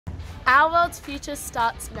Our world's future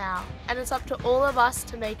starts now, and it's up to all of us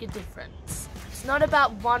to make a difference. It's not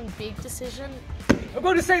about one big decision. I'm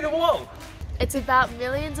going to save the world! It's about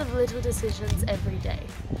millions of little decisions every day.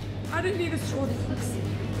 I don't need a straw, thanks.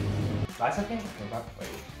 That's okay.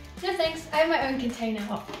 No thanks, I have my own container.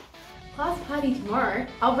 Oh. Class party tomorrow.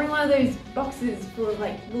 I'll bring one of those boxes full of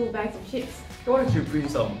like little bags of chips. Why don't you bring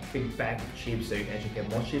some big bag of chips so you can actually get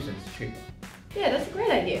more chips and it's cheaper? Yeah, that's a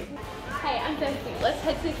great idea. Hey, I'm thirsty. Let's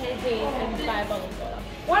head to the canteen and buy a bottle of water.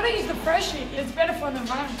 Why not use the fresh sheet? It's better for the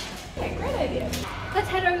environment. Okay, great idea. Let's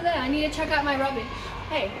head over there, I need to check out my rubbish.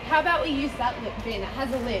 Hey, how about we use that lip bin? It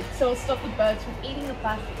has a lid, so it'll stop the birds from eating the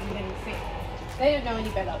plastic and getting sick. They don't know any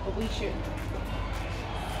better, but we should.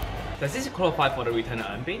 Does this qualify for the return and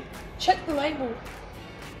earn bin? Check the label.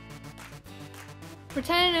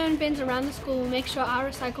 Return and earn bins around the school will make sure our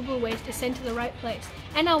recyclable waste is sent to the right place,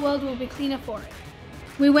 and our world will be cleaner for it.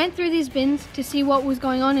 We went through these bins to see what was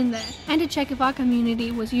going on in there, and to check if our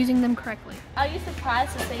community was using them correctly. Are you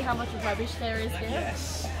surprised to see how much rubbish there is here?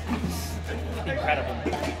 Yes. Incredible.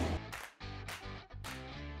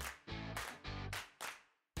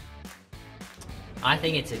 I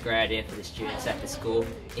think it's a great idea for the students at the school.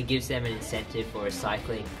 It gives them an incentive for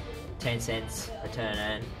recycling. 10 cents, return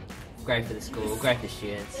and earn. Great for the school, great for the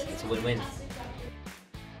students. It's a win-win.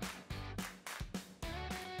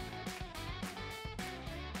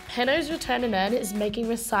 Penno's Return and Earn is making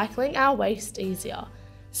recycling our waste easier,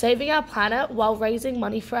 saving our planet while raising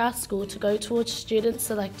money for our school to go towards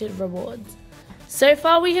student-selected rewards. So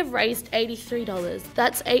far we have raised $83.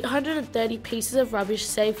 That's 830 pieces of rubbish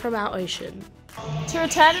saved from our ocean. To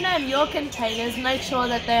return and earn your containers, make sure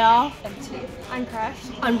that they are empty,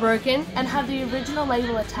 Uncrashed. Unbroken, and have the original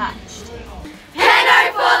label attached.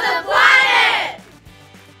 Penno for the